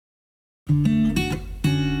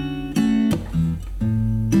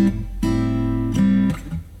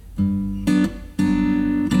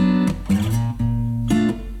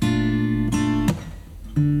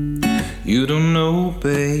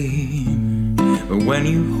when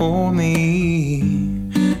you hold me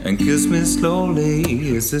and kiss me slowly.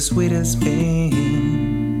 It's the sweetest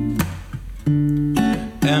thing,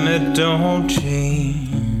 and it don't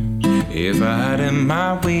change if I had it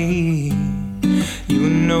my way. You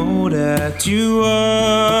know that you are.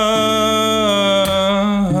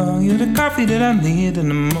 You're the coffee that I need in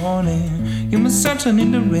the morning. You're my sunshine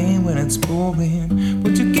in the rain when it's pouring.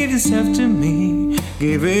 Would you give yourself to me?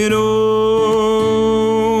 Give it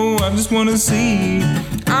all. I just wanna see.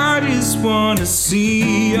 I just wanna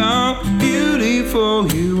see how beautiful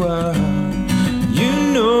you are. You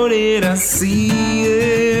know that I see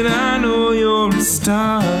it. I know you're a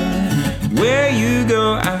star. Where you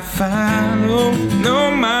go, I follow,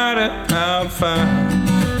 no matter how far.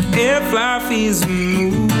 If life is a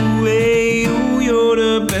movie, ooh, you're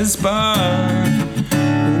the best part.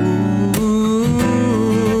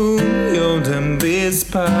 Ooh, you're the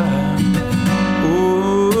best part.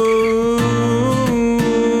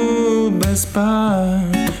 Ooh, best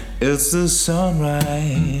part. It's the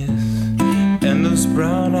sunrise and those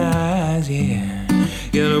brown eyes, yeah.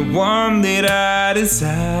 You're the one that I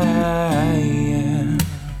desire.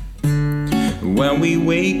 When we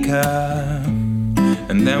wake up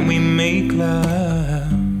and then we make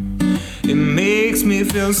love, it makes me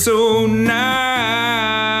feel so nice.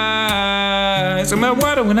 I'm my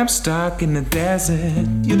water when I'm stuck in the desert.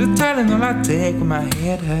 You're the Tylenol I take when my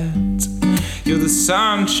head hurts. You're the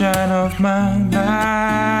sunshine of my life.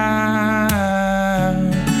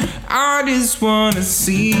 I just wanna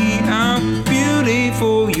see how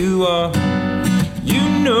beautiful you are. You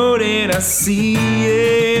know that I see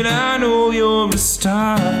it. I know you're a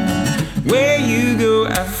star. Where you go,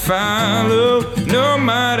 I follow, no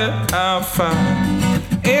matter how far.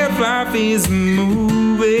 If life is a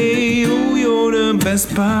movie, oh, you're the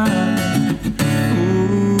best part.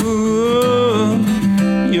 Ooh,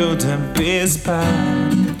 you're the best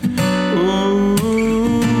part. Ooh,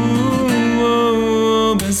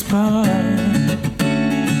 best part.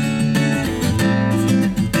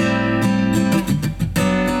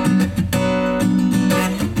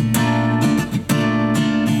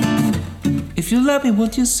 If you love me,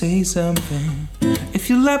 won't you say something? If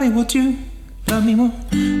you love me, won't you love me more?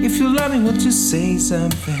 If you love me, won't you say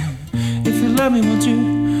something? If you love me, won't you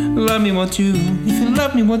love me, won't you? If you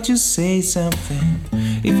love me, won't you say something?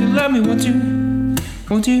 If you love me, won't you?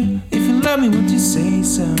 Won't you? If you love me, won't you say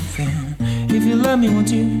something? If you love me, won't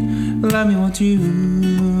you love me, won't you?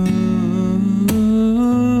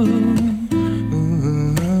 Ooh,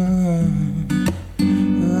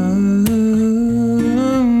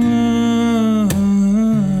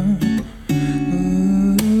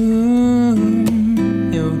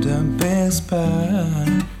 you're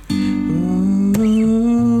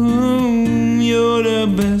the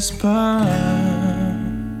best part.